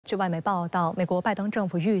据外媒报道，美国拜登政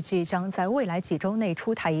府预计将在未来几周内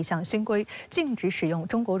出台一项新规，禁止使用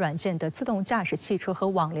中国软件的自动驾驶汽车和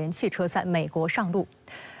网联汽车在美国上路。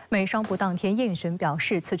美商务部当天应询表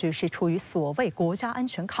示，此举是出于所谓国家安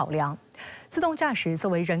全考量。自动驾驶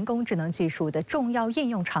作为人工智能技术的重要应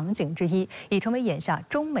用场景之一，已成为眼下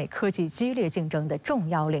中美科技激烈竞争的重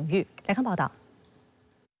要领域。来看报道。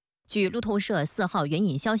 据路透社4号援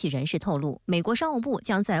引消息人士透露，美国商务部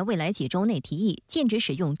将在未来几周内提议禁止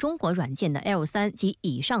使用中国软件的 L3及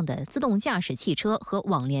以上的自动驾驶汽车和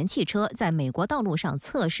网联汽车在美国道路上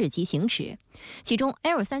测试及行驶。其中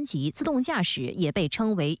L3级自动驾驶也被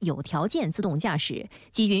称为有条件自动驾驶，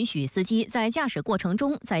即允许司机在驾驶过程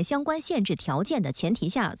中在相关限制条件的前提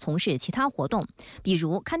下从事其他活动，比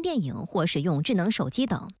如看电影或使用智能手机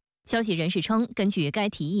等。 消息人士称，根据该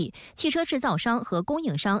提议，汽车制造商和供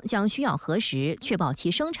应商将需要核实，确保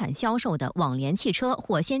其生产销售的网联汽车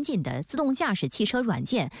或先进的自动驾驶汽车软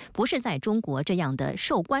件不是在中国这样的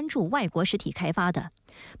受关注外国实体开发的。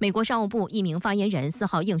美国商务部一名发言人4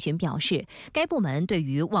号应询表示，该部门对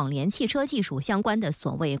于网联汽车技术相关的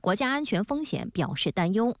所谓国家安全风险表示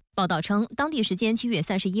担忧。报道称，当地时间7月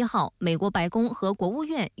31号，美国白宫和国务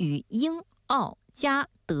院与英、澳、加、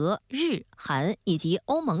德、日、韩以及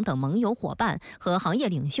欧盟等盟友伙伴和行业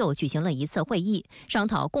领袖举行了一次会议，商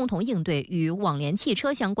讨共同应对与网联汽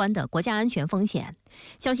车相关的国家安全风险。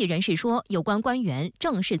消息人士说，有关官员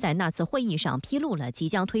正是在那次会议上披露了即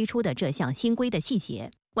将推出的这项新规的细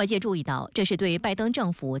节。 外界注意到，这是对拜登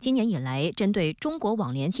政府今年以来针对中国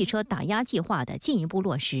网联汽车打压计划的进一步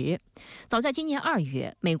落实。早在今年2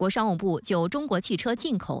月，美国商务部就中国汽车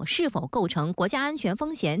进口是否构成国家安全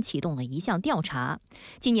风险启动了一项调查。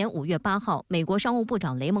今年5月8号，美国商务部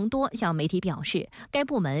长雷蒙多向媒体表示，该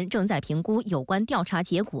部门正在评估有关调查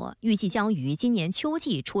结果，预计将于今年秋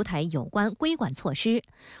季出台有关规管措施。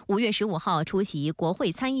5月15号出席国会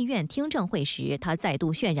参议院听证会时，他再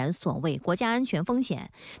度渲染所谓国家安全风险。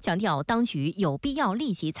 强调当局有必要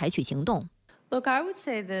立即采取行动。Look, I would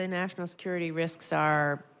say the national security risks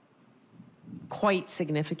are quite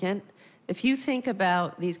significant. If you think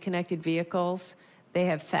about these connected vehicles, they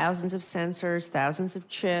have thousands of sensors, thousands of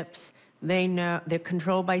chips. They know they're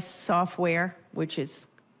controlled by software, which is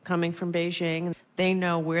coming from Beijing. They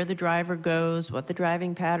know where the driver goes, what the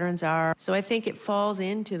driving patterns are. So I think it falls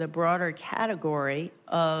into the broader category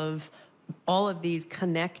of all of these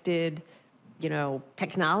connected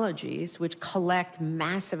technologies which collect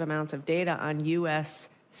massive amounts of data on U.S.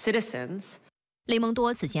 citizens. 雷蒙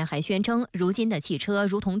多此前还宣称，如今的汽车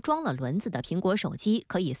如同装了轮子的苹果手机，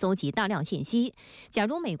可以搜集大量信息。假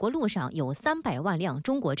如美国路上有300万辆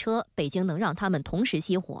中国车，北京能让他们同时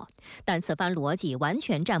熄火。但此番逻辑完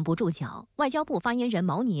全站不住脚。外交部发言人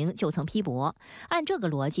毛宁就曾批驳，按这个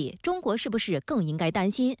逻辑，中国是不是更应该担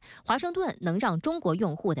心华盛顿能让中国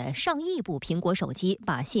用户的上亿部苹果手机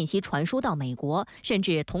把信息传输到美国，甚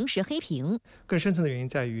至同时黑屏？更深层的原因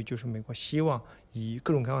在于，就是美国希望以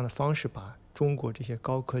各种各样的方式把 中国这些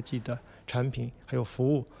高科技的产品还有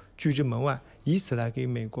服务拒之门外，以此来给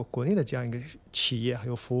美国国内的这样一个企业还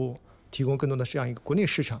有服务提供更多的这样一个国内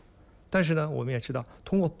市场。但是呢，我们也知道，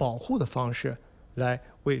通过保护的方式来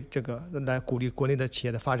为来鼓励国内的企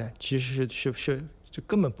业的发展，其实是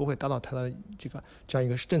根本不会达到它的这样一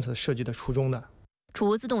个政策设计的初衷的。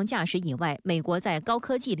 除自动驾驶以外，美国在高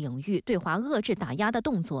科技领域对华遏制打压的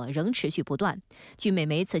动作仍持续不断。据美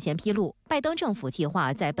媒此前披露，拜登政府计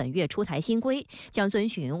划在本月出台新规，将遵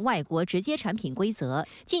循外国直接产品规则，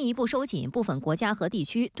进一步收紧部分国家和地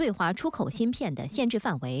区对华出口芯片的限制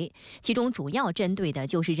范围。其中主要针对的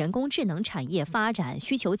就是人工智能产业发展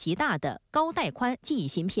需求极大的高带宽记忆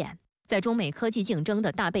芯片。 在中美科技竞争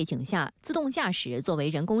的大背景下，自动驾驶作为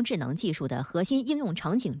人工智能技术的核心应用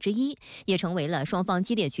场景之一，也成为了双方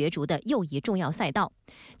激烈角逐的又一重要赛道。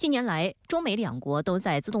近年来，中美两国都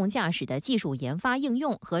在自动驾驶的技术研发、应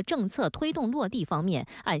用和政策推动落地方面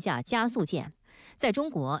按下加速键。 在中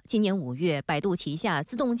国，今年5月，百度旗下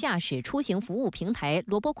自动驾驶出行服务平台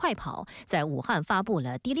萝卜快跑在武汉发布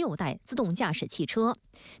了第6代自动驾驶汽车。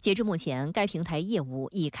截至目前，该平台业务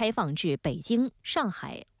已开放至北京、上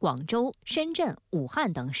海、广州、深圳、武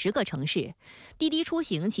汉等10个城市。滴滴出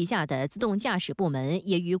行旗下的自动驾驶部门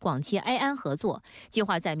也与广汽埃安合作，计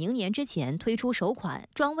划在明年之前推出首款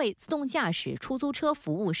专为自动驾驶出租车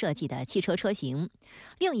服务设计的汽车车型。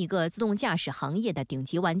另一个自动驾驶行业的顶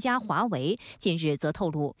级玩家华为近日则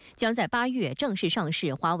透露，将在8月正式上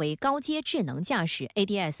市华为高阶智能驾驶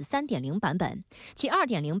ADS 3.0版本，其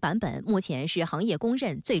2.0版本目前是行业公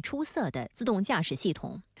认最出色的自动驾驶系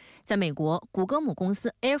统。在美国，谷歌母公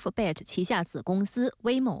司 Alphabet 旗下子公司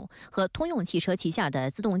Waymo 和通用汽车旗下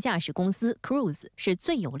的自动驾驶公司 Cruise 是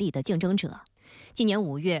最有力的竞争者。今年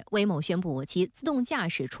5月，威某宣布其自动驾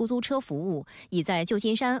驶出租车服务已在旧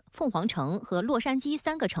金山、凤凰城和洛杉矶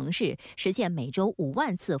3个城市实现每周5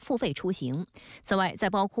万次付费出行。此外，在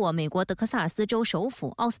包括美国德克萨斯州首府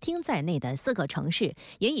奥斯汀在内的4个城市，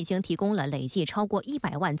也已经提供了累计超过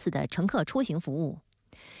100万次的乘客出行服务。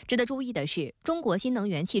值得注意的是，中国新能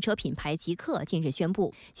源汽车品牌极氪近日宣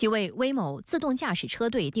布，其为威某自动驾驶车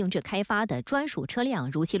队定制开发的专属车辆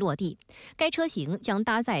如期落地。该车型将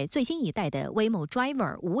搭载最新一代的威某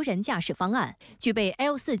Driver 无人驾驶方案，具备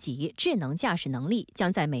L4级智能驾驶能力，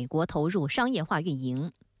将在美国投入商业化运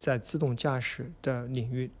营。在自动驾驶的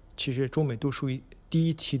领域，其实中美都属于第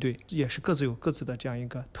一梯队，也是各自有各自的这样一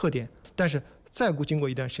个特点，但是再经过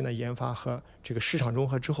一段时间的研发和这个市场融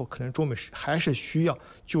合之后，可能中美还是需要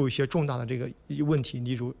就一些重大的这个问题，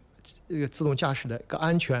例如这个自动驾驶的一个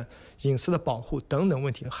安全、隐私的保护等等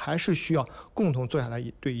问题，还是需要共同坐下来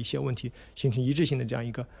对一些问题形成一致性的这样一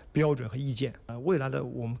个标准和意见。未来的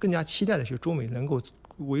我们更加期待的是中美能够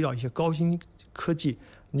围绕一些高新科技，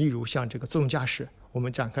例如像这个自动驾驶，我们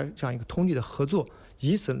展开这样一个通力的合作，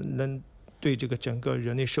以此能对这个整个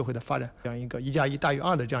人类社会的发展这样一个1+1大于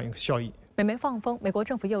2的这样一个效益。美媒放风，美国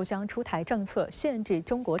政府又将出台政策，限制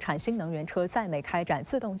中国产新能源车在美开展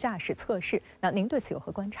自动驾驶测试。那您对此有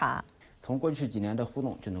何观察？从过去几年的互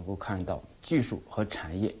动就能够看到，技术和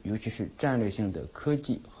产业，尤其是战略性的科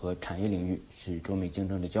技和产业领域，是中美竞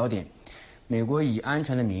争的焦点。美国以安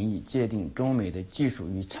全的名义界定中美的技术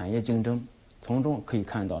与产业竞争，从中可以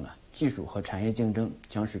看到呢，技术和产业竞争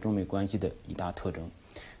将是中美关系的一大特征。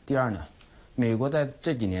第二呢，美国在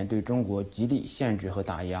这几年对中国极力限制和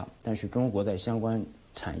打压，但是中国在相关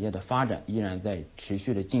产业的发展依然在持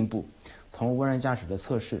续的进步。从无人驾驶的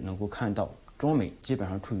测试能够看到，中美基本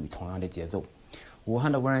上处于同样的节奏。武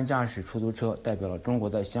汉的无人驾驶出租车代表了中国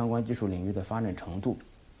在相关技术领域的发展程度。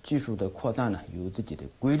技术的扩散呢有自己的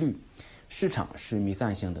规律，市场是弥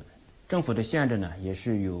散性的，政府的限制呢也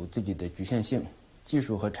是有自己的局限性。技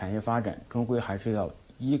术和产业发展终归还是要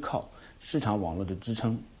依靠市场网络的支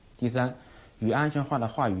撑。第三，与安全化的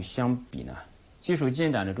话语相比呢，技术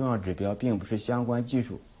进展的重要指标并不是相关技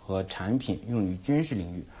术和产品用于军事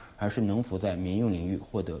领域，而是能否在民用领域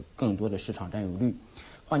获得更多的市场占有率。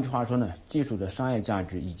换句话说呢，技术的商业价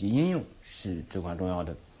值以及应用是至关重要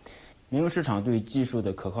的。民用市场对技术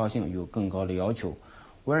的可靠性有更高的要求，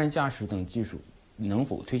无人驾驶等技术能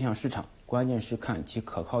否推向市场，关键是看其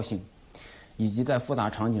可靠性，以及在复杂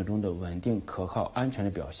场景中的稳定、可靠、安全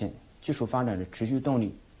的表现。技术发展的持续动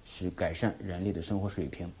力是改善人类的生活水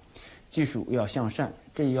平。技术要向善，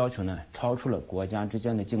这一要求呢，超出了国家之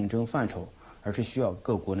间的竞争范畴，而是需要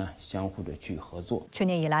各国呢相互的去合作。去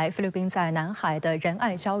年以来，菲律宾在南海的仁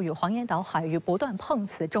爱礁与黄岩岛海域不断碰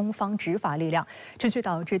瓷中方执法力量，持续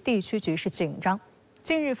导致地区局势紧张。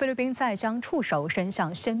近日，菲律宾再将触手伸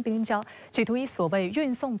向仙滨礁，企图以所谓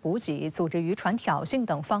运送补给、组织渔船挑衅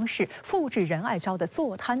等方式复制仁爱礁的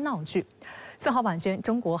坐滩闹剧。4号晚间，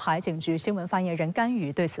中国海警局新闻发言人甘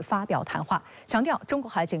宇对此发表谈话，强调中国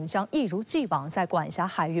海警将一如既往在管辖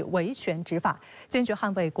海域维权执法，坚决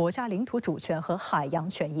捍卫国家领土主权和海洋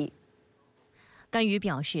权益。甘宇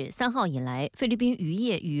表示，3号以来，菲律宾渔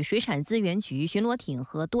业与水产资源局巡逻艇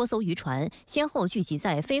和多艘渔船先后聚集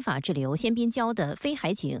在非法滞留仙滨礁的非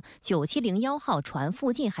海警9701号船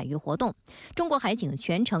附近海域活动，中国海警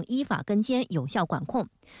全程依法跟监，有效管控。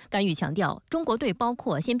甘宇强调，中国对包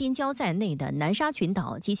括仙滨礁在内的南沙群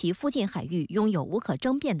岛及其附近海域拥有无可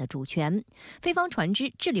争辩的主权，非方船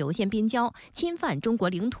只滞留仙滨礁，侵犯中国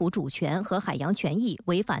领土主权和海洋权益，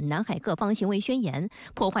违反南海各方行为宣言，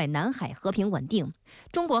破坏南海和平稳定。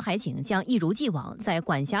中国海警将一如既往在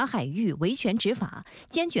管辖海域维权执法，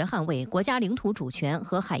坚决捍卫国家领土主权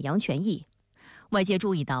和海洋权益。外界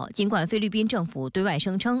注意到，尽管菲律宾政府对外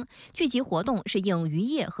声称聚集活动是应渔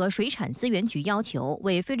业和水产资源局要求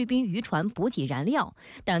为菲律宾渔船补给燃料，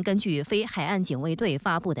但根据非海岸警卫队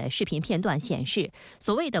发布的视频片段显示，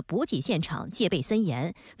所谓的补给现场戒备森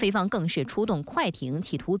严，菲方更是出动快艇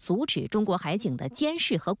企图阻止中国海警的监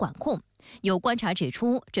视和管控。有观察指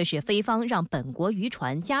出，这是菲方让本国渔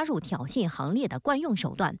船加入挑衅行列的惯用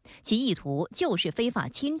手段，其意图就是非法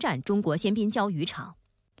侵占中国仙滨礁渔场。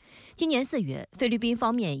今年4月，菲律宾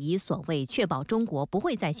方面以所谓确保中国不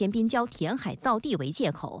会在仙滨礁填海造地为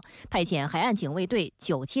借口，派遣海岸警卫队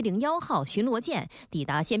9701号巡逻舰抵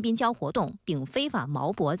达仙滨礁活动，并非法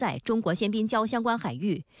锚泊在中国仙滨礁相关海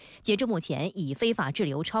域。截至目前，已非法滞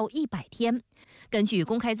留超100天。根据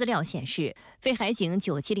公开资料显示，非海警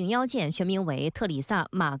9701舰全名为特里萨·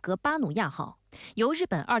马格巴努亚号。由日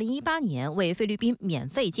本2018年为菲律宾免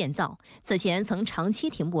费建造，此前曾长期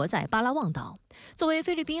停泊在巴拉望岛。作为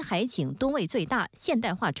菲律宾海警吨位最大、现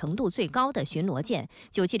代化程度最高的巡逻舰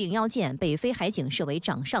，9701舰被菲海警视为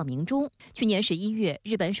掌上明珠。去年11月，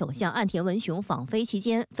日本首相岸田文雄访菲期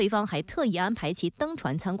间，菲方还特意安排其登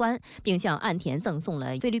船参观，并向岸田赠送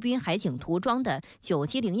了菲律宾海警涂装的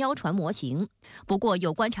9701船模型。不过，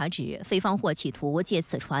有观察指，菲方或企图借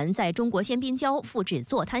此船在中国仙滨礁复制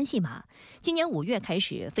坐滩戏码。今年5月开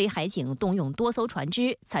始，菲海警动用多艘船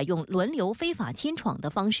只，采用轮流非法侵闯的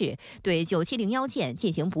方式，对9701舰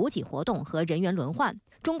进行补给活动和人员轮换。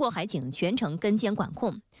中国海警全程跟监管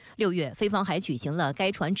控。6月，菲方还举行了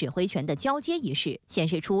该船指挥权的交接仪式，显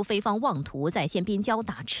示出菲方妄图在仙滨礁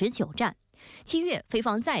打持久战。7月，菲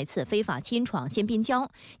方再次非法侵闯仙滨礁，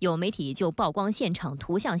有媒体就曝光现场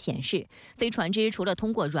图像显示，菲船只除了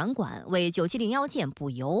通过软管为9701舰补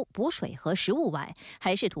油、补水和食物外，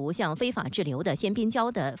还试图向非法滞留的仙滨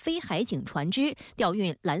礁的菲海警船只调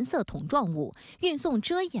运蓝色桶状物，运送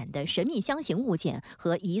遮掩的神秘箱型物件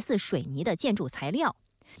和疑似水泥的建筑材料。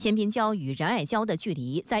仙滨礁与仁爱礁的距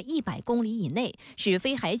离在100公里以内，是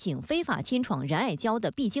菲海警非法侵闯仁爱礁的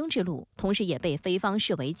必经之路，同时也被菲方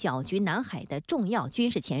视为搅局南海的重要军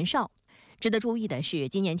事前哨。值得注意的是，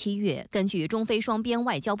今年7月，根据中菲双边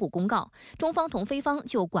外交部公告，中方同菲方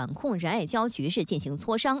就管控仁爱礁局势进行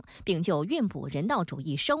磋商，并就运补人道主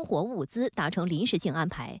义生活物资达成临时性安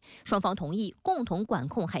排。双方同意共同管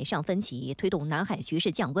控海上分歧，推动南海局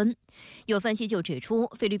势降温。有分析就指出，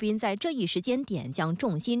菲律宾在这一时间点将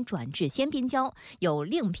重心转至仙滨礁，有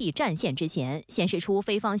另辟战线之嫌，显示出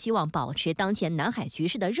菲方希望保持当前南海局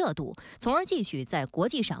势的热度，从而继续在国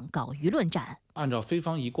际上搞舆论战。按照菲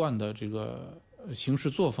方一贯的这个行事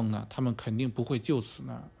作风呢，他们肯定不会就此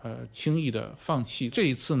呢轻易的放弃。这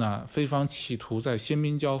一次呢，菲方企图在仙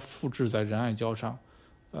滨礁复制在仁爱礁上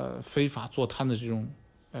非法坐滩的这种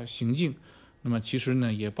行径，那么其实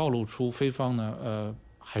呢也暴露出菲方呢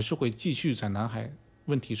还是会继续在南海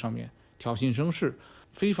问题上面挑衅生事。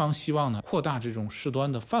菲方希望呢扩大这种事端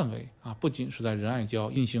的范围啊，不仅是在仁爱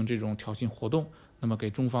礁进行这种挑衅活动，那么给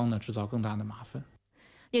中方呢制造更大的麻烦。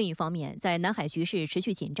另一方面，在南海局势持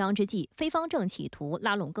续紧张之际，菲方正企图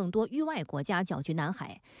拉拢更多域外国家搅局南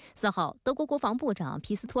海。4号，德国国防部长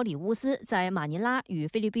皮斯托里乌斯在马尼拉与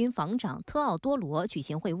菲律宾防长特奥多罗举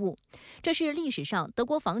行会晤，这是历史上德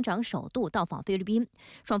国防长首度到访菲律宾。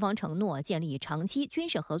双方承诺建立长期军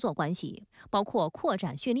事合作关系，包括扩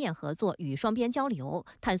展训练合作与双边交流，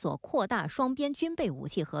探索扩大双边军备武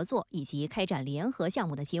器合作以及开展联合项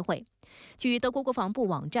目的机会。据德国国防部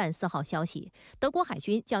网站4号消息，德国海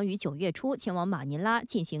军将于9月初前往马尼拉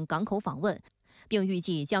进行港口访问，并预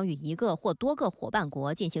计将与一个或多个伙伴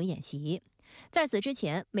国进行演习。在此之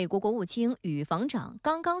前，美国国务卿与防长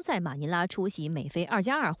刚刚在马尼拉出席美菲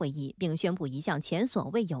2+2会议，并宣布一项前所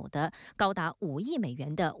未有的高达5亿美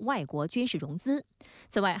元的外国军事融资。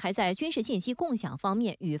此外，还在军事信息共享方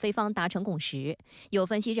面与菲方达成共识。有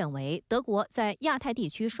分析认为，德国在亚太地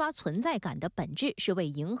区刷存在感的本质是为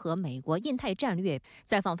迎合美国印太战略。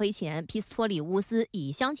在访菲前，皮斯托里乌斯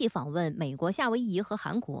已相继访问美国夏威夷和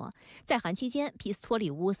韩国。在韩期间，皮斯托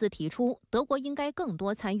里乌斯提出，德国应该更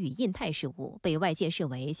多参与印太事务，被外界视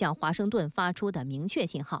为向华盛顿发出的明确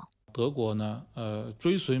信号。德国呢，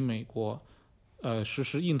追随美国，实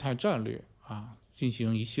施印太战略啊，进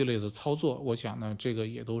行一系列的操作。我想呢，这个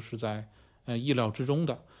也都是在意料之中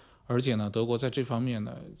的。而且呢，德国在这方面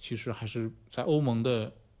呢，其实还是在欧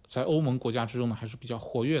盟国家之中呢，还是比较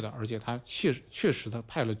活跃的。而且它确实的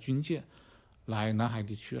派了军舰来南海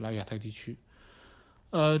地区，来亚太地区。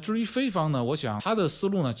至于菲方呢，我想他的思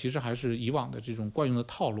路呢，其实还是以往的这种惯用的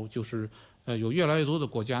套路，就是有越来越多的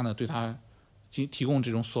国家呢对他提供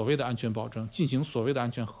这种所谓的安全保证，进行所谓的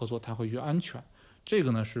安全合作，它会越安全。这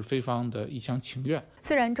个呢是菲方的一厢情愿。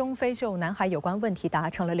虽然中菲就南海有关问题达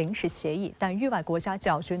成了临时协议，但域外国家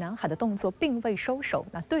搅局南海的动作并未收手。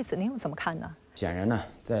那对此您又怎么看呢？显然呢，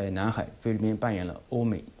在南海，菲律宾扮演了欧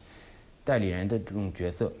美代理人的这种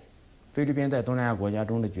角色。菲律宾在东南亚国家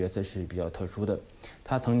中的角色是比较特殊的，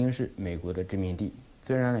它曾经是美国的殖民地，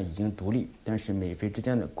虽然呢已经独立，但是美菲之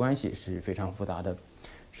间的关系是非常复杂的，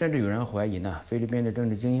甚至有人怀疑呢，菲律宾的政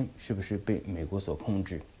治精英是不是被美国所控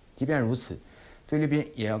制。即便如此，菲律宾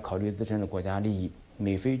也要考虑自身的国家利益，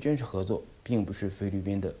美菲军事合作并不是菲律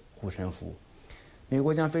宾的护身符。美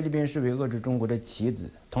国将菲律宾视为遏制中国的棋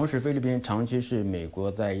子，同时菲律宾长期是美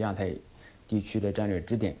国在亚太地区的战略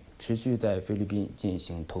支点，持续在菲律宾进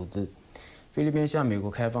行投资。菲律宾向美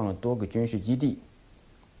国开放了多个军事基地，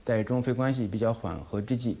在中菲关系比较缓和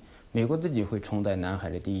之际，美国自己会冲在南海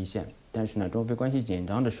的第一线，但是呢，中菲关系紧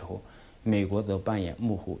张的时候，美国则扮演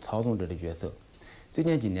幕后操纵者的角色。最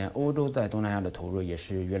近几年，欧洲在东南亚的投入也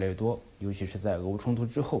是越来越多，尤其是在俄乌冲突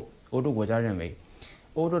之后，欧洲国家认为，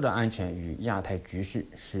欧洲的安全与亚太局势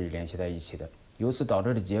是联系在一起的。由此导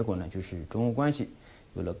致的结果呢，就是中欧关系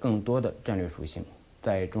有了更多的战略属性。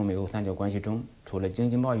在中美欧三角关系中，除了经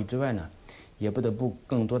济贸易之外呢，也不得不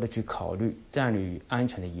更多的去考虑战略与安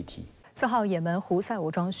全的议题。4号，也门胡塞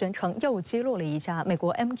武装宣称又击落了一架美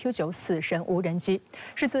国 MQ-9死神无人机，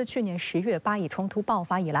是自去年10月巴以冲突爆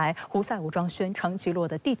发以来，胡塞武装宣称击落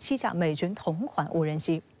的第7架美军同款无人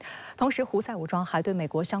机。同时，胡塞武装还对美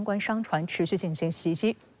国相关商船持续进行袭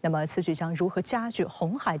击。那么，此举将如何加剧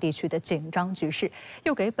红海地区的紧张局势，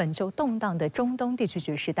又给本就动荡的中东地区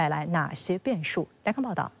局势带来哪些变数？来看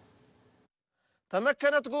报道。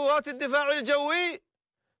تمكنت قوات الدفاع الجوي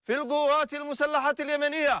في القوات المسلحة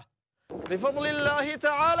اليمنية بفضل الله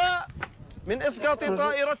تعالى من إسقاط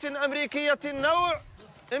طائرة أمريكية النوع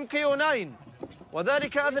MQ-9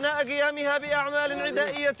 وذلك أثناء قيامها بأعمال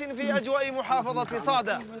عدائية في أجواء محافظة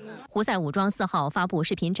صعدة。胡塞武装4号发布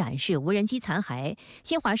视频展示无人机残骸。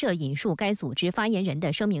新华社引述该组织发言人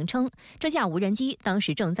的声明称，这架无人机当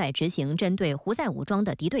时正在执行针对胡塞武装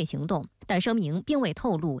的敌对行动，但声明并未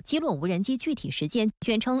透露击落无人机具体时间，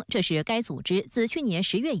宣称这是该组织自去年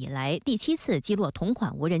10月以来第7次击落同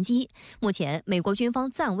款无人机。目前，美国军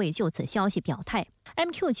方暂未就此消息表态。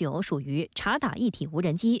MQ-9属于察打一体无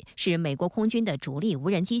人机，是美国空军的主力无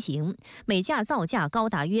人机型，每架造价高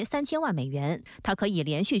达约3000万美元。它可以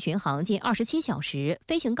连续巡航近27小时，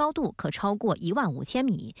飞行高度可超过15000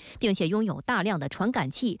米，并且拥有大量的传感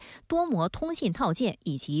器、多模通信套件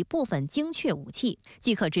以及部分精确武器，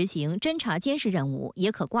既可执行侦察监视任务，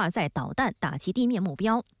也可挂载导弹打击地面目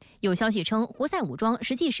标。有消息称，胡塞武装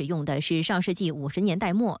实际使用的是上世纪50年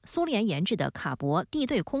代末苏联研制的卡伯地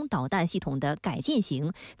对空导弹系统的改进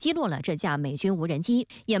型，击落了这架美军无人机。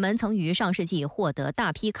也门曾于上世纪获得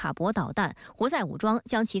大批卡伯导弹，胡塞武装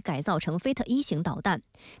将其改造成菲特1型导弹。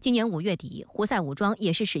今年5月底，胡塞武装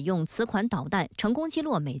也是使用此款导弹成功击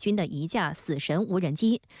落美军的一架死神无人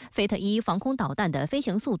机。菲特1防空导弹的飞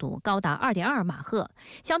行速度高达2.2马赫，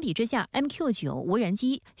相比之下 MQ-9 无人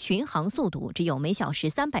机巡航速度只有每小时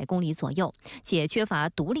300公里左右，且缺乏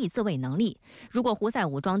独立自卫能力。如果胡塞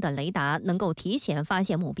武装的雷达能够提前发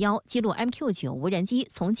现目标，击落 MQ-9 无人机，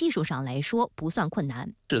从技术上来说不算困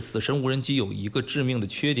难。死神无人机有一个致命的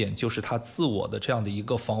缺点，就是它自我的这样的一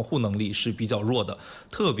个防护能力是比较弱的，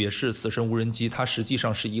特别是死神无人机，它实际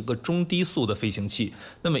上是一个中低速的飞行器。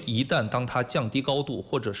那么一旦当它降低高度，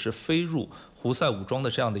或者是飞入胡塞武装的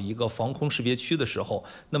这样的一个防空识别区的时候，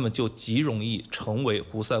那么就极容易成为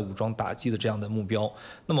胡塞武装打击的这样的目标。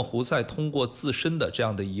那么胡塞通过自身的这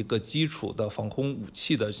样的一个基础的防空武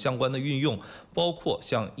器的相关的运用，包括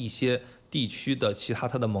像一些地区的其他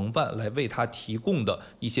它的盟伴来为它提供的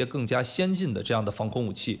一些更加先进的这样的防空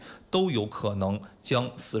武器，都有可能将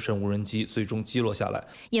死神无人机最终击落下来。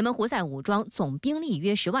也门胡塞武装总兵力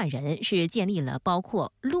约10万人，是建立了包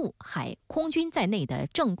括陆海空军在内的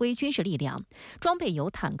正规军事力量，装备有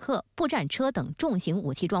坦克、步战车等重型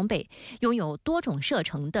武器装备，拥有多种射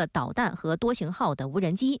程的导弹和多型号的无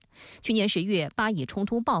人机。去年10月巴以冲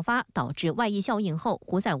突爆发，导致外溢效应后，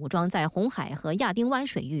胡塞武装在红海和亚丁湾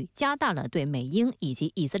水域加大了对美英以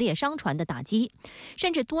及以色列商船的打击，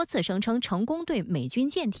甚至多次声称成功对美军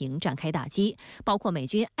舰艇展开打击，包括美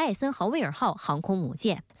军艾森豪威尔号航空母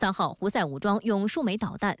舰。3号，胡塞武装用数枚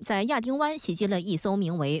导弹在亚丁湾袭击了一艘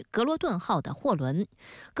名为格罗顿号的货轮。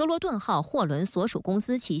格罗顿号货轮所属公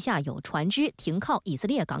司旗下有船只停靠以色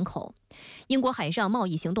列港口。英国海上贸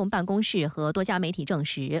易行动办公室和多家媒体证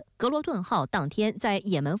实，格罗顿号当天在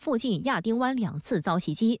也门附近亚丁湾2次遭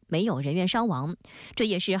袭击，没有人员伤亡。这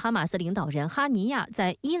也是哈马斯领导人哈尼亚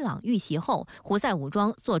在伊朗遇袭后，胡塞武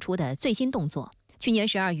装做出的最新动作。去年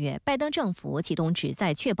12月，拜登政府启动旨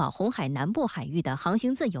在确保红海南部海域的航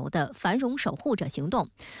行自由的繁荣守护者行动，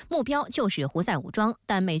目标就是胡塞武装，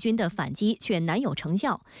但美军的反击却难有成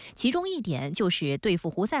效。其中一点就是对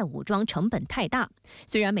付胡塞武装成本太大。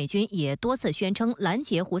虽然美军也多次宣称拦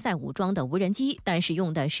截胡塞武装的无人机，但使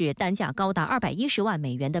用的是单价高达210万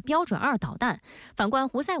美元的标准2导弹。反观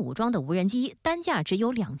胡塞武装的无人机，单价只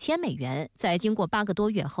有2000美元。在经过8个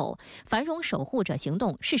多月后，繁荣守护者行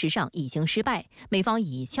动事实上已经失败。美方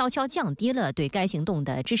已悄悄降低了对该行动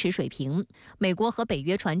的支持水平。美国和北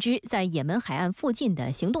约船只在也门海岸附近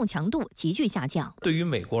的行动强度急剧下降。对于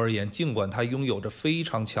美国而言，尽管它拥有着非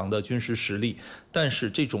常强的军事实力，但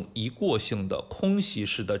是这种一过性的空袭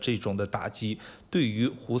式的这种的打击，对于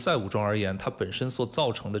胡塞武装而言，它本身所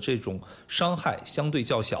造成的这种伤害相对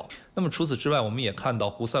较小。那么除此之外，我们也看到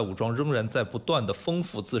胡塞武装仍然在不断的丰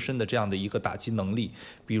富自身的这样的一个打击能力，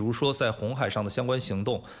比如说在红海上的相关行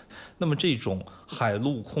动。那么这种海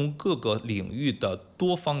陆空各个领域的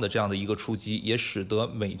多方的这样的一个出击，也使得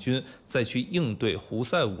美军在去应对胡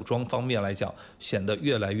塞武装方面来讲，显得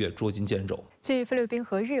越来越捉襟见肘。继菲律宾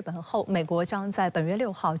和日本后，美国将在本月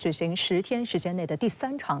6号举行10天时间内的第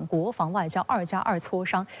3场国防外交2+2磋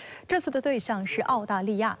商，这次的对象是澳大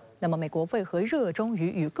利亚。那么，美国为何热衷于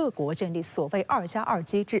与各国建立所谓2+2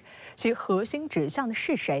机制？其核心指向的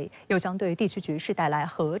是谁？又将对地区局势带来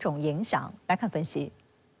何种影响？来看分析。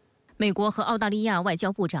美国和澳大利亚外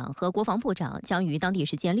交部长和国防部长将于当地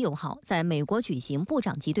时间6号在美国举行部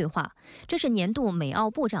长级对话，这是年度美澳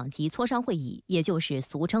部长级磋商会议，也就是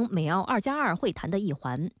俗称美澳2+2会谈的一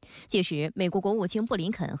环。届时，美国国务卿布林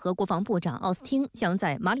肯和国防部长奥斯汀将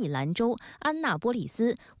在马里兰州安纳波利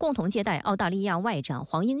斯共同接待澳大利亚外长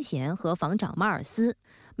黄英贤和防长马尔斯。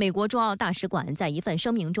美国驻澳大使馆在一份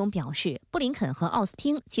声明中表示，布林肯和奥斯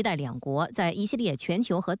汀期待两国在一系列全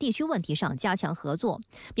球和地区问题上加强合作，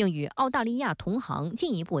并与澳大利亚同行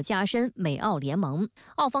进一步加深美澳联盟。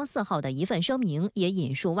澳方4号的一份声明也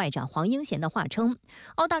引述外长黄英贤的话称，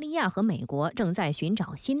澳大利亚和美国正在寻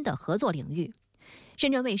找新的合作领域。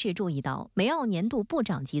深圳卫视注意到，美澳年度部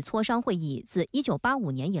长级磋商会议自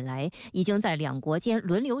1985年以来，已经在两国间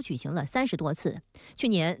轮流举行了30多次。去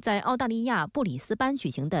年在澳大利亚布里斯班举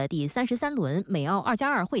行的第33轮美澳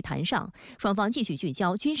2+2会谈上，双方继续聚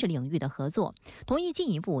焦军事领域的合作，同意进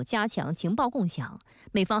一步加强情报共享。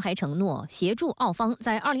美方还承诺协助澳方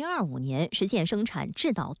在2025年实现生产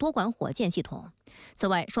制导多管火箭系统。此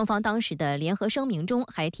外，双方当时的联合声明中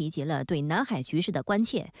还提及了对南海局势的关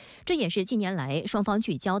切，这也是近年来双方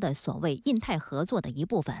聚焦的所谓印太合作的一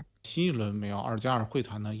部分。新一轮美澳2+2会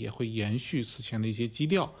谈呢，也会延续此前的一些基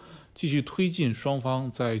调，继续推进双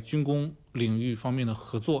方在军工领域方面的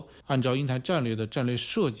合作，按照印太战略的战略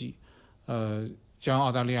设计，将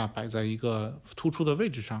澳大利亚摆在一个突出的位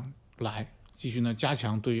置上来，继续呢加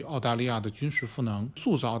强对澳大利亚的军事赋能，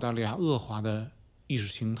塑造澳大利亚恶化的意识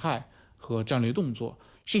形态和战略动作。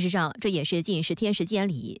事实上，这也是近10天时间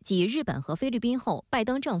里，继日本和菲律宾后，拜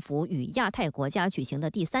登政府与亚太国家举行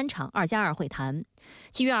的第3场2+2会谈。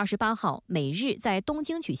7月28号，美日在东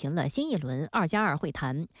京举行了新一轮2+2会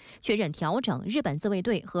谈，确认调整日本自卫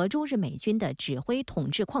队和驻日美军的指挥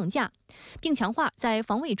统治框架，并强化在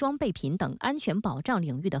防卫装备品等安全保障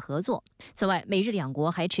领域的合作。此外，美日两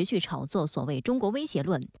国还持续炒作所谓中国威胁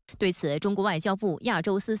论。对此，中国外交部亚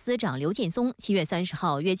洲司司长刘劲松7月30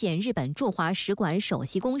号约见日本驻华使馆首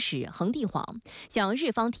席公使横地晃，向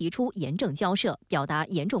日方提出严正交涉，表达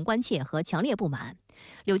严重关切和强烈不满。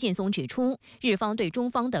刘劲松指出，日方对中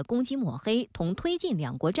方的攻击抹黑同推进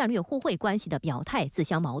两国战略互惠关系的表态自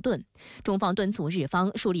相矛盾。中方敦促日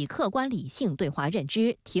方树立客观理性对华认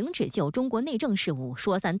知，停止就中国内政事务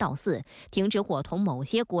说三道四，停止伙同某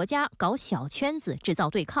些国家搞小圈子制造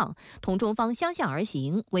对抗，同中方相向而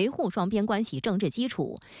行，维护双边关系政治基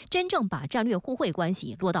础，真正把战略互惠关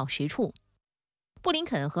系落到实处。布林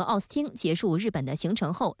肯和奥斯汀结束日本的行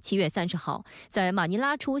程后，7月30号在马尼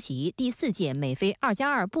拉出席第4届美菲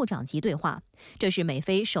2+2部长级对话。这是美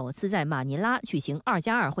菲首次在马尼拉举行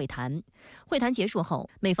2+2会谈。会谈结束后，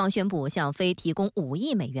美方宣布向菲提供5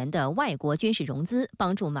亿美元的外国军事融资，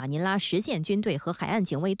帮助马尼拉实现军队和海岸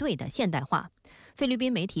警卫队的现代化。菲律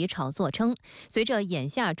宾媒体炒作称，随着眼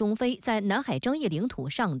下中菲在南海争议领土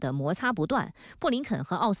上的摩擦不断，布林肯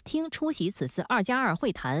和奥斯汀出席此次2+2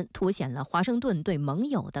会谈，凸显了华盛顿对盟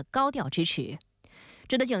友的高调支持。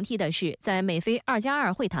值得警惕的是，在美菲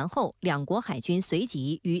2+2会谈后，两国海军随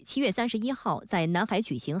即于7月31号在南海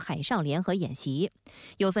举行海上联合演习。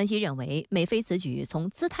有分析认为，美菲此举从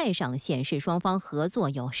姿态上显示双方合作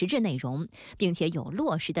有实质内容，并且有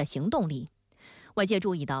落实的行动力。外界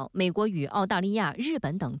注意到，美国与澳大利亚、日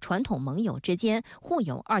本等传统盟友之间互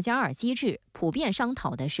有2+2机制，普遍商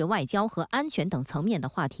讨的是外交和安全等层面的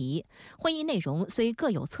话题。会议内容虽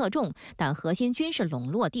各有侧重，但核心均是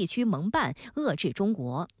笼络地区盟伴，遏制中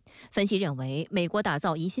国。分析认为，美国打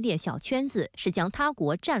造一系列小圈子，是将他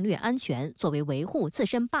国战略安全作为维护自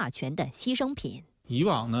身霸权的牺牲品。以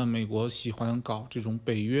往呢，美国喜欢搞这种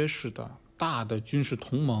北约式的大的军事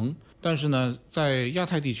同盟，但是呢，在亚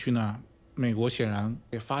太地区呢，美国显然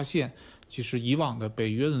也发现，其实以往的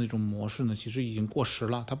北约的那种模式呢，其实已经过时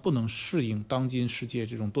了，它不能适应当今世界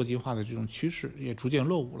这种多极化的这种趋势，也逐渐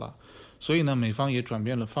落伍了。所以呢，美方也转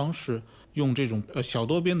变了方式，用这种小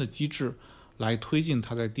多边的机制来推进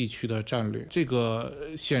它在地区的战略。这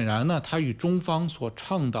个显然呢，它与中方所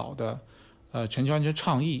倡导的全球安全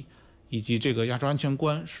倡议以及这个亚洲安全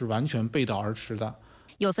观是完全背道而驰的。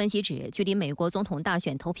有分析指，距离美国总统大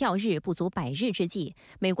选投票日不足100日之际，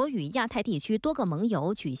美国与亚太地区多个盟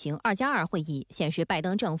友举行2+2会议，显示拜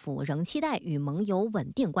登政府仍期待与盟友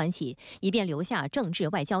稳定关系，以便留下政治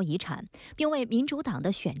外交遗产，并为民主党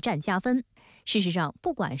的选战加分。事实上，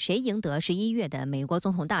不管谁赢得11月的美国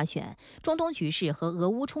总统大选，中东局势和俄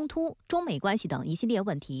乌冲突、中美关系等一系列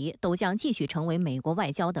问题都将继续成为美国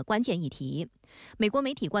外交的关键议题。美国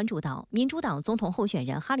媒体关注到，民主党总统候选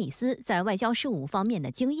人哈里斯在外交事务方面的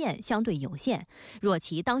经验相对有限，若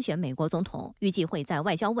其当选美国总统，预计会在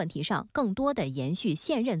外交问题上更多地延续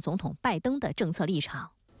现任总统拜登的政策立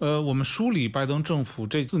场。我们梳理拜登政府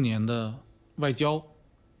这4年的外交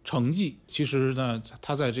成绩，其实呢，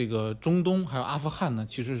他在这个中东还有阿富汗呢，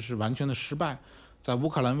其实是完全的失败，在乌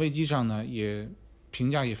克兰危机上呢，也评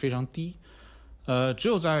价也非常低。只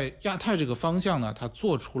有在亚太这个方向呢，他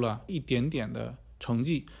做出了一点点的成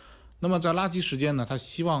绩。那么在垃圾时间呢，他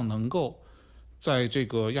希望能够在这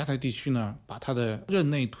个亚太地区呢，把他的任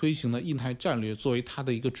内推行的印太战略作为他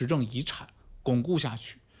的一个执政遗产巩固下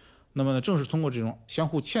去。那么呢，正是通过这种相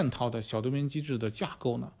互嵌套的小多边机制的架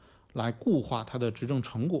构呢，来固化他的执政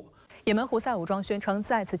成果。也门胡塞武装宣称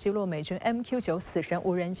再次击落美军 MQ9 死神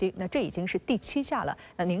无人机，那这已经是第7架了。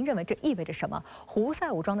那您认为这意味着什么？胡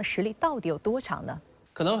塞武装的实力到底有多强呢？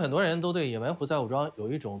可能很多人都对也门胡塞武装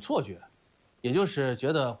有一种错觉，也就是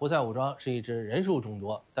觉得胡塞武装是一支人数众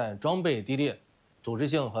多但装备低劣、组织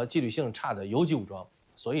性和纪律性差的游击武装，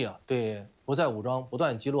所以对胡塞武装不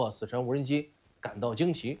断击落死神无人机感到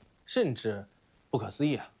惊奇，甚至不可思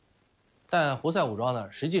议啊。但胡塞武装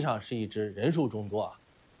呢，实际上是一支人数众多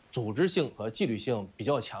组织性和纪律性比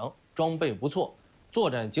较强、装备不错、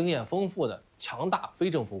作战经验丰富的强大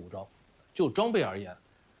非政府武装。就装备而言，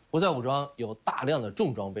胡塞武装有大量的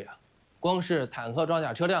重装备光是坦克装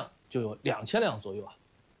甲车辆就有2000辆左右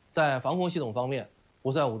在防空系统方面，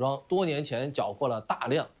胡塞武装多年前缴获了大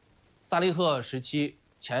量萨利赫时期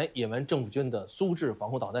前也门政府军的苏制防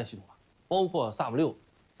空导弹系统包括萨姆6、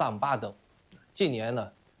萨姆8等。近年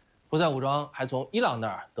呢，胡塞武装还从伊朗那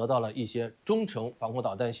儿得到了一些中程防空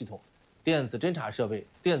导弹系统、电子侦察设备、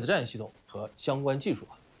电子战系统和相关技术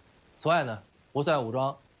此外呢，胡塞武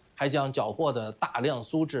装还将缴获的大量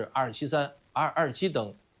苏制273、227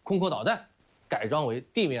等空口导弹改装为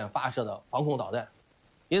地面发射的防空导弹。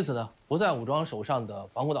因此呢，胡塞武装手上的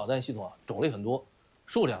防空导弹系统种类很多，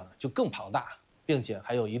数量就更庞大，并且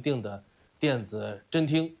还有一定的电子侦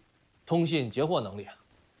听、通信截获能力。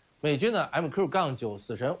美军的 MQ-9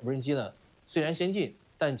 死神无人机呢，虽然先进，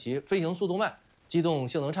但其飞行速度慢、机动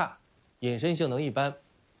性能差、隐身性能一般。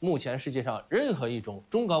目前世界上任何一种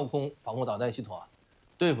中高空防空导弹系统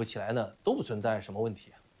对付起来呢都不存在什么问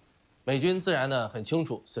题。美军自然呢很清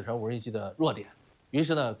楚死神无人机的弱点，于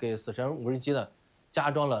是呢给死神无人机呢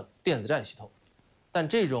加装了电子战系统。但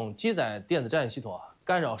这种机载电子战系统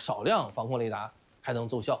干扰少量防空雷达还能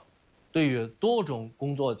奏效，对于多种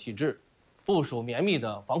工作体制部署绵密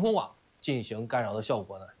的防空网进行干扰的效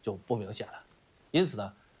果呢就不明显了。因此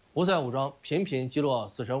呢，胡塞武装频频击落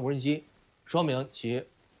死神无人机，说明其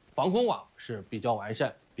防空网是比较完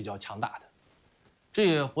善、比较强大的。至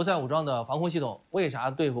于胡塞武装的防空系统为啥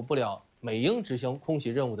对付不了美英执行空袭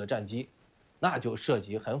任务的战机，那就涉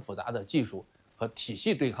及很复杂的技术和体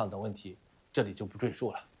系对抗等问题，这里就不赘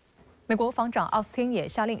述了。美国防长奥斯汀也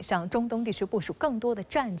下令向中东地区部署更多的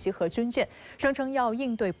战机和军舰，声称要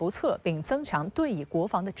应对不测，并增强对以国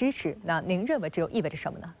防的支持。那您认为这又意味着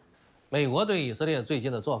什么呢？美国对以色列最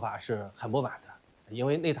近的做法是很不满的，因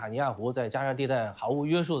为内塔尼亚胡在加沙地带毫无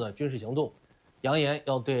约束的军事行动，扬言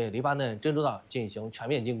要对黎巴嫩真主党进行全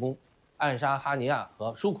面进攻，暗杀哈尼亚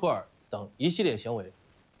和舒库尔等一系列行为，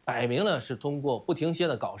摆明了是通过不停歇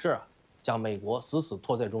的搞事将美国死死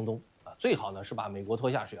拖在中东最好呢是把美国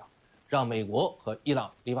拖下水让美国和伊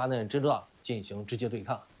朗、黎巴嫩真主党进行直接对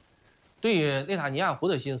抗。对于内塔尼亚胡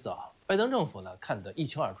的心思拜登政府呢看得一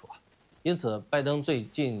清二楚因此拜登最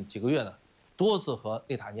近几个月呢多次和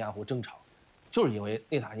内塔尼亚胡争吵，就是因为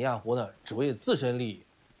内塔尼亚胡呢只为自身利益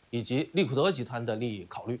以及利库德集团的利益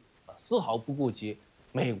考虑丝毫不顾及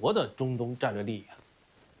美国的中东战略利益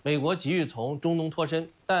美国急于从中东脱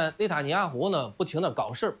身，但内塔尼亚胡呢不停地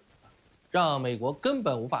搞事让美国根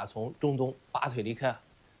本无法从中东拔腿离开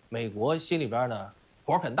美国心里边呢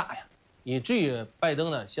火很大呀，以至于拜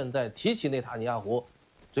登呢现在提起内塔尼亚胡，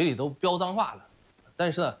嘴里都飙脏话了。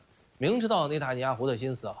但是呢，明知道内塔尼亚胡的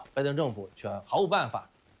心思拜登政府却毫无办法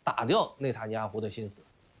打掉内塔尼亚胡的心思，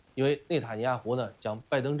因为内塔尼亚胡呢将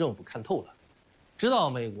拜登政府看透了，知道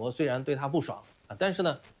美国虽然对他不爽但是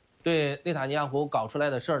呢，对内塔尼亚胡搞出来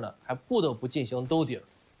的事儿呢还不得不进行兜底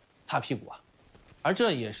擦屁股而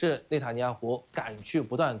这也是内塔尼亚胡敢去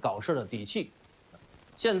不断搞事的底气。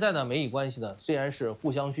现在的美以关系呢，虽然是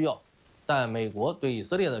互相需要，但美国对以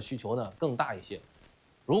色列的需求呢更大一些。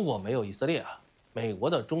如果没有以色列啊，美国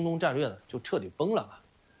的中东战略呢就彻底崩了啊。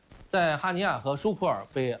在哈尼亚和舒普尔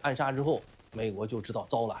被暗杀之后，美国就知道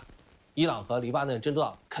糟了，伊朗和黎巴嫩真主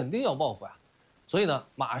党肯定要报复啊，所以呢，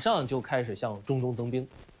马上就开始向中东增兵，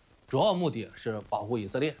主要目的是保护以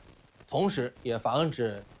色列，同时也防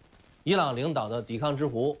止伊朗领导的抵抗之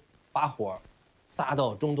狐把火撒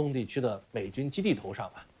到中东地区的美军基地头上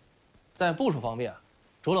吧。在部署方面啊，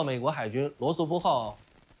除了美国海军罗斯福号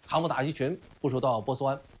航母打击群部署到波斯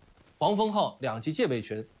湾，黄蜂号2栖戒备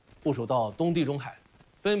群部署到东地中海，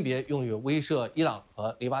分别用于威慑伊朗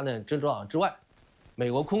和黎巴嫩真主党之外，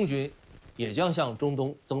美国空军也将向中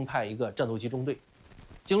东增派一个战斗机中队。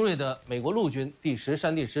精锐的美国陆军第10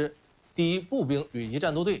山地师第1步兵旅级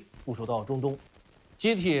战斗队部署到中东，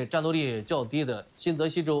接替战斗力较低的新泽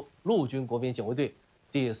西州陆军国民警卫队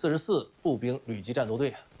第44步兵旅级战斗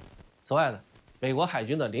队。此外呢，美国海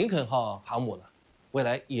军的林肯号航母呢，未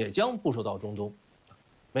来也将部署到中东。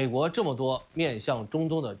美国这么多面向中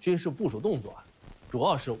东的军事部署动作啊，主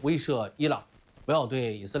要是威慑伊朗，不要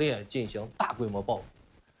对以色列进行大规模报复。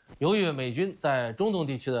由于美军在中东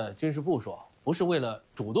地区的军事部署不是为了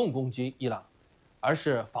主动攻击伊朗，而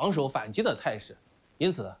是防守反击的态势，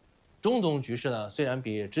因此呢，中东局势呢虽然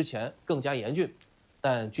比之前更加严峻，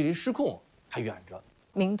但距离失控还远着。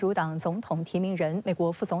民主党总统提名人、美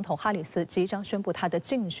国副总统哈里斯即将宣布他的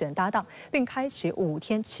竞选搭档，并开启5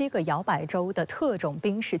天7个摇摆州的特种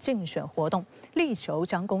兵式竞选活动，力求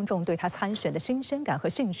将公众对他参选的新鲜感和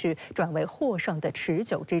兴趣转为获胜的持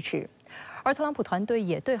久支持。而特朗普团队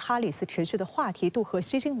也对哈里斯持续的话题度和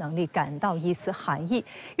吸睛能力感到一丝寒意，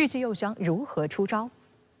预计又将如何出招？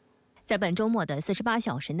在本周末的48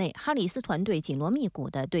小时内，哈里斯团队紧锣密鼓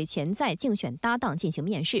地对潜在竞选搭档进行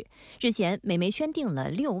面试。日前，美媒圈定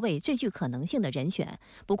了6位最具可能性的人选。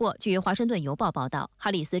不过，据《华盛顿邮报》报道，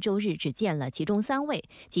哈里斯周日只见了其中3位，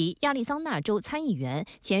即亚利桑那州参议员、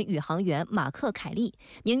前宇航员马克·凯利、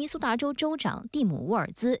明尼苏达州州长蒂姆·沃尔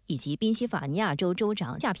兹以及宾夕法尼亚州州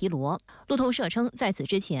长夏皮罗。路透社称，在此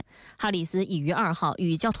之前，哈里斯已于2号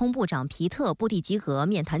与交通部长皮特·布蒂吉格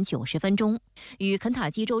面谈90分钟，与肯塔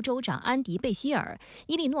基州州长安迪·贝希尔、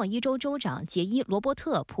伊利诺伊州州长杰伊·罗伯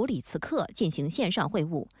特·普里茨克进行线上会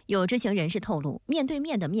晤。有知情人士透露，面对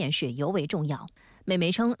面的面试尤为重要。美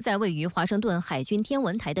媒称，在位于华盛顿海军天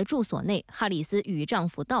文台的住所内，哈里斯与丈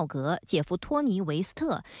夫道格、姐夫托尼·维斯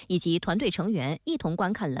特以及团队成员一同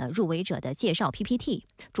观看了入围者的介绍 PPT，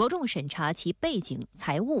 着重审查其背景、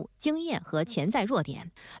财务、经验和潜在弱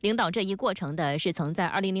点。领导这一过程的是曾在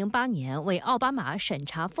2008年为奥巴马审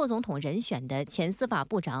查副总统人选的前司法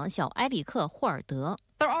部长小埃里克·霍尔德。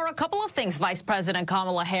There are a couple of things Vice President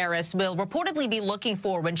Kamala Harris will reportedly be looking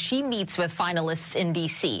for when she meets with finalists in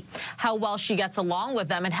D.C. How well she gets along with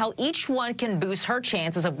them and how each one can boost her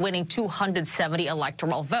chances of winning 270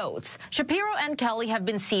 electoral votes. Shapiro and Kelly have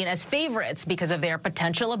been seen as favorites because of their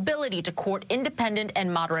potential ability to court independent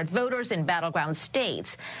and moderate voters in battleground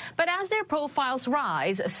states. But as their profiles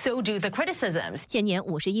rise, so do the criticisms. 现年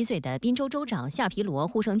51岁的宾州州长夏皮罗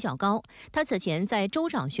呼声较高，他此前在州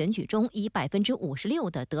长选举中以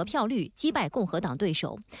56%的得票率击败共和党对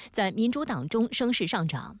手，在民主党中声势上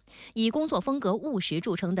涨。以工作风格务实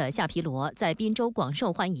著称的夏皮罗在宾州广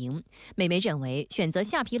受欢迎。美媒认为，选择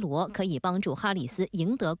夏皮罗可以帮助哈里斯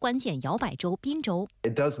赢得关键摇摆州宾州。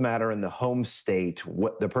It does matter in the home state.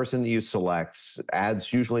 What the person that you select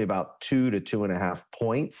adds usually about 2 to 2.5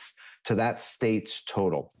 points to that state's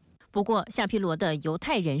total. 不过，夏皮罗的犹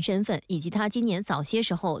太人身份以及他今年早些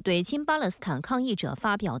时候对亲巴勒斯坦抗议者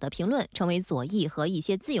发表的评论，成为左翼和一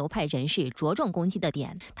些自由派人士着重攻击的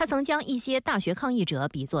点。他曾将一些大学抗议者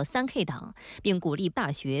比作3K 党，并鼓励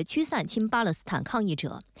大学驱散亲巴勒斯坦抗议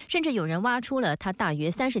者。甚至有人挖出了他大约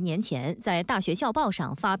30年前在大学校报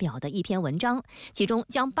上发表的一篇文章，其中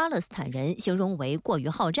将巴勒斯坦人形容为过于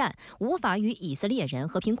好战，无法与以色列人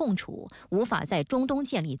和平共处，无法在中东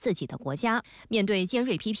建立自己的国家。面对尖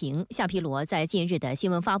锐批评，夏皮罗在近日的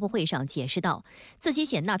新闻发布会上解释道，自己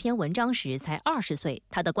写那篇文章时才20岁，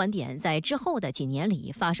他的观点在之后的几年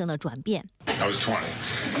里发生了转变。I was 20.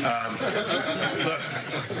 Look,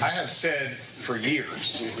 I have said for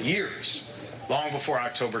years, long before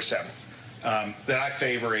October 7th, that I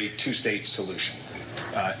favor a two-state solution.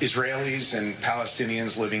 Israelis and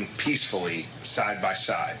Palestinians living peacefully side by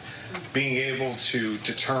side, being able to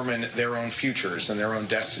determine their own futures and their own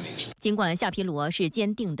destinies. 尽管夏皮罗是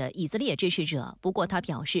坚定的以色列支持者，不过他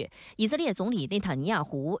表示，以色列总理内塔尼亚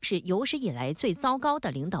胡是有史以来最糟糕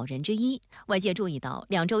的领导人之一。外界注意到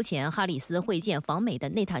，2周前哈里斯会见访美的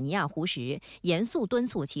内塔尼亚胡时，严肃敦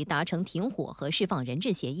促其达成停火和释放人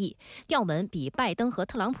质协议，调门比拜登和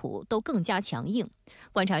特朗普都更加强硬。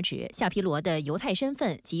观察指，夏皮罗的犹太身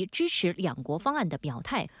份及支持2国方案的表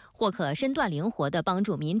态，或可身段灵活地帮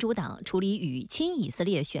助民主党处理与亲以色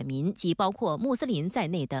列选民及包括穆斯林在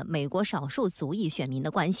内的美国少数族裔选民的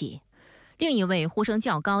关系。另一位呼声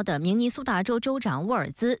较高的明尼苏达州州长沃尔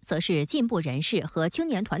兹，则是进步人士和青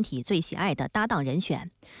年团体最喜爱的搭档人选。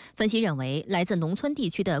分析认为，来自农村地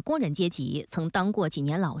区的工人阶级，曾当过几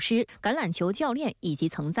年老师、橄榄球教练，以及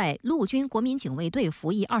曾在陆军国民警卫队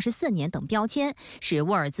服役24年等标签，使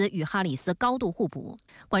沃尔兹与哈里斯高度互补。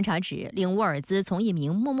观察指，令沃尔兹从一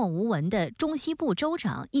名默默无闻的中西部州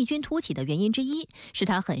长异军突起的原因之一，是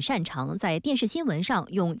他很擅长在电视新闻上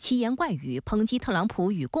用奇言怪语抨击特朗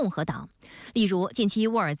普与共和党。例如，近期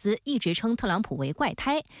沃尔兹一直称特朗普为怪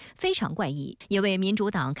胎，非常怪异，也为民主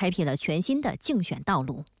党开辟了全新的竞选道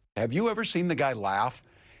路。Have you ever seen the guy laugh?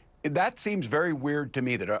 That seems very weird to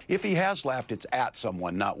me. That if he has laughed, it's at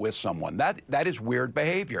someone, not with someone. That is weird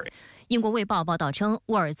behavior. 英国卫报报道称，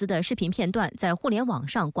沃尔兹的视频片段在互联网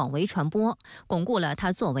上广为传播，巩固了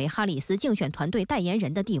他作为哈里斯竞选团队代言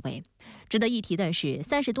人的地位。值得一提的是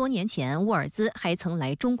，30多年前，沃尔兹还曾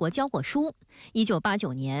来中国教过书。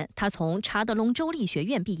1989年，他从查德隆州立学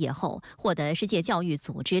院毕业后，获得世界教育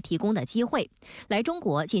组织提供的机会，来中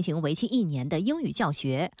国进行为期1年的英语教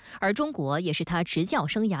学，而中国也是他执教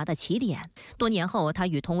生涯的起点。多年后，他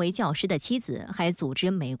与同为教师的妻子还组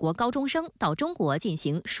织美国高中生到中国进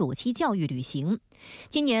行暑期教育旅行。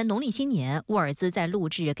今年农历新年，沃尔兹在录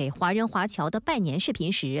制给华人华侨的拜年视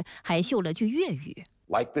频时，还秀了句粤语。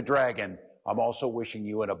Like the dragon, I'm also wishing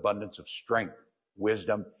you an abundance of strength,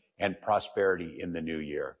 wisdom, and prosperity in the new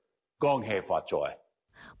year. 恭喜發財。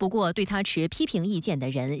不过，对他持批评意见的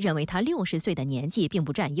人认为他60岁的年纪并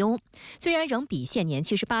不占优，虽然仍比现年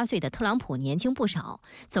78岁的特朗普年轻不少。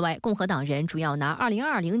此外，共和党人主要拿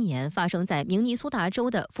2020年发生在明尼苏达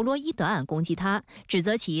州的弗洛伊德案攻击他，指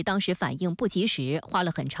责其当时反应不及时，花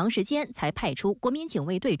了很长时间才派出国民警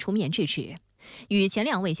卫队出面制止。与前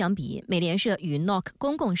2位相比，美联社与 NOC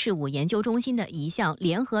公共事务研究中心的一项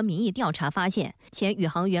联合民意调查发现，前宇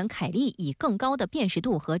航员凯利以更高的辨识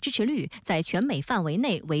度和支持率在全美范围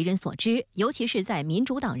内为人所知，尤其是在民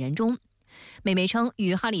主党人中。美媒称，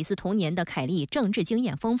与哈里斯同年的凯利政治经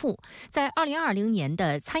验丰富，在2020年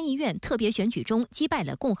的参议院特别选举中击败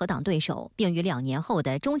了共和党对手，并于2年后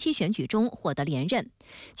的中期选举中获得连任。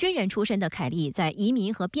军人出身的凯利在移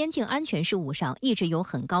民和边境安全事务上一直有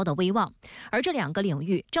很高的威望，而这2个领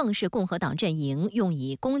域正是共和党阵营用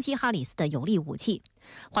以攻击哈里斯的有力武器。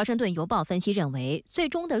华盛顿邮报分析认为，最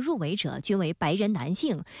终的入围者均为白人男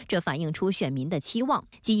性，这反映出选民的期望，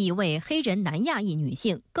即一位黑人南亚裔女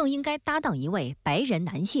性更应该搭档一位白人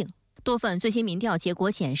男性。多份最新民调结果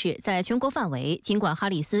显示，在全国范围，尽管哈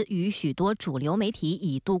里斯与许多主流媒体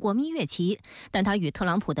已度过蜜月期，但他与特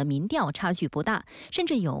朗普的民调差距不大，甚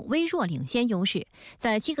至有微弱领先优势。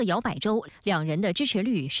在7个摇摆州，2人的支持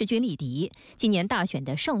率势均力敌，今年大选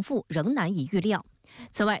的胜负仍难以预料。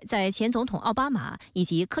此外，在前总统奥巴马以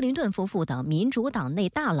及克林顿夫妇等民主党内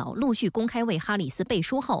大佬陆续公开为哈里斯背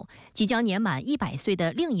书后，即将年满100岁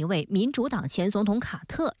的另一位民主党前总统卡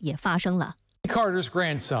特也发声了。Carter's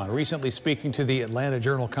grandson recently speaking to the Atlanta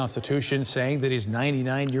Journal-Constitution, saying that his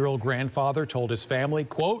 99-year-old grandfather told his family,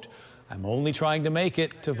 quote, I'm only trying to make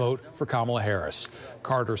it to vote for Kamala Harris.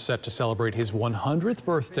 Carter's set to celebrate his 100th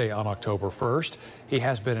birthday on October 1st. He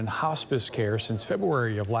has been in hospice care since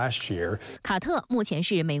February of last year. 卡特目前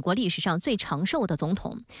是美国历史上最长寿的总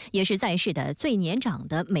统，也是在世的最年长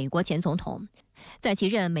的美国前总统。在其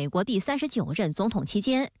任美国第39任总统期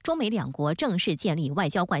间，中美2国正式建立外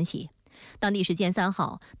交关系。当地时间3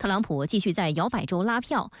号，特朗普继续在摇摆州拉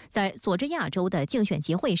票，在佐治亚州的竞选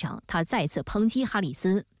集会上，他再次抨击哈里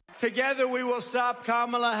斯。Together we will stop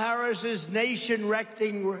Kamala Harris's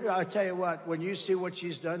nation-wrecking. I tell you what, when you see what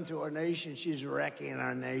she's done to our nation, she's wrecking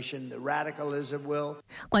our nation. The radicalism will.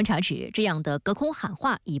 观察指，这样的隔空喊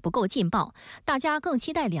话已不够劲爆，大家更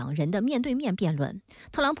期待2人的面对面辩论。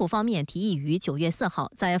特朗普方面提议于9月4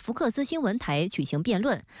号在福克斯新闻台举行辩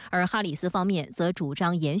论，而哈里斯方面则主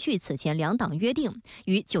张延续此前2党约定，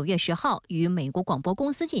于9月10号与美国广播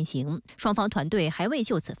公司进行。双方团队还未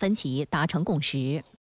就此分歧达成共识。